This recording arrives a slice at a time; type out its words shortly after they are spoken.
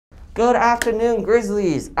Good afternoon,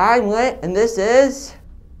 Grizzlies. I'm Lit, and this is...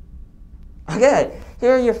 Okay,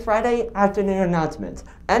 here are your Friday afternoon announcements.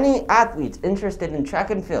 Any athletes interested in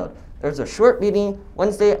track and field, there's a short meeting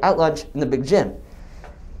Wednesday at lunch in the big gym.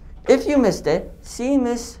 If you missed it, see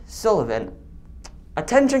Miss Sullivan.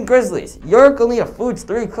 Attention Grizzlies, your Galena Foods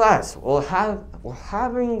 3 class will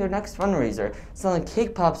having their next fundraiser selling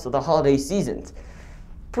cake pops for the holiday seasons.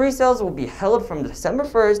 Pre-sales will be held from December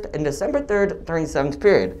 1st and December 3rd during 7th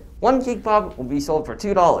period. One cake pop will be sold for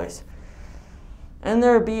 $2. And they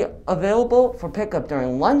will be available for pickup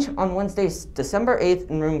during lunch on Wednesday, December 8th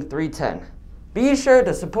in room 310. Be sure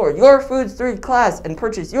to support your Foods 3 class and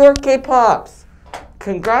purchase your cake pops.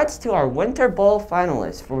 Congrats to our Winter Ball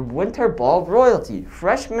finalists for Winter Ball royalty.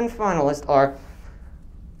 Freshman finalists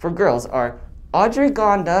for girls are Audrey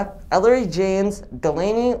Gonda, Ellery James,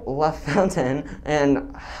 Delaney LaFountain,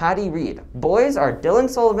 and Hattie Reed. Boys are Dylan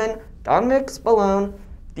Sullivan, Dominic Spallone,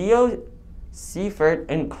 Theo Seifert,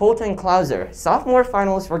 and Colton Klauser. Sophomore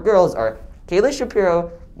finalists for girls are Kayla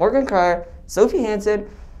Shapiro, Morgan Carr, Sophie Hansen,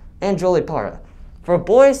 and Jolie Parra. For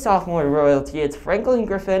boys sophomore royalty, it's Franklin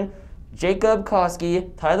Griffin, Jacob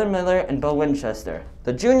Koski, Tyler Miller, and Bill Winchester.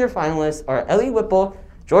 The junior finalists are Ellie Whipple,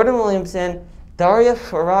 Jordan Williamson, Daria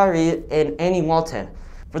Ferrari, and Annie Walton.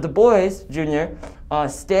 For the boys junior,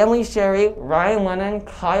 Stanley Sherry, Ryan Lennon,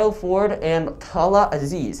 Kyle Ford, and Tala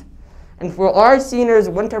Aziz. And for our seniors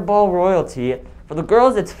Winter Ball royalty, for the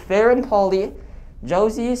girls it's Farron Pauly,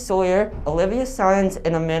 Josie Sawyer, Olivia Sines,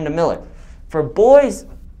 and Amanda Miller. For boys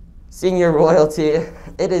senior royalty,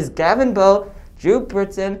 it is Gavin Bowe, Drew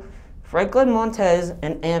Britson, Franklin Montez,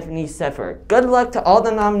 and Anthony Seffer. Good luck to all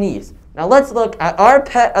the nominees. Now let's look at our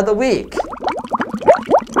pet of the week.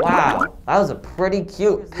 Wow, that was a pretty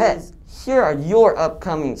cute pet. Here are your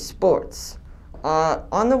upcoming sports.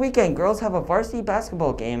 On the weekend, girls have a varsity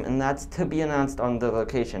basketball game, and that's to be announced on the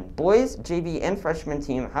location. Boys, JV, and freshman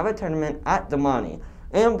team have a tournament at Damani,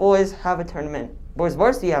 and boys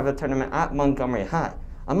varsity have a tournament at Montgomery High.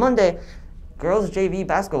 On Monday, girls JV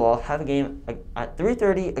basketball have a game at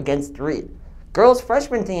 3:30 against Reed. Girls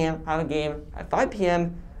freshman team have a game at 5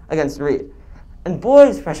 p.m. against Reed. And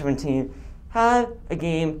boys freshman team have a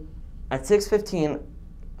game at 6:15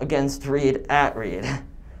 against Reed at Reed.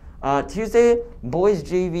 Tuesday, boys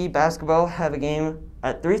JV basketball have a game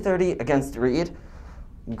at 3:30 against Reed.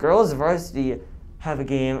 Girls varsity have a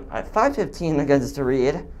game at 5:15 against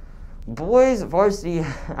Reed. Boys varsity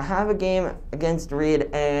have a game against Reed,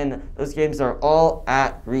 and those games are all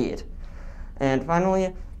at Reed. And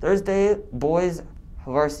finally, Thursday, boys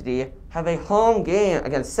varsity have a home game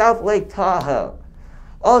against South Lake Tahoe.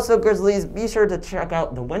 Also, Grizzlies, be sure to check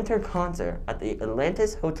out the winter concert at the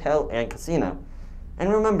Atlantis Hotel and Casino.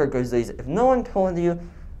 And remember, Grizzlies, if no one told you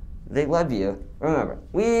they love you, remember,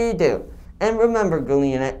 we do. And remember,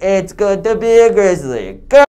 Galena, it's good to be a Grizzly. Go!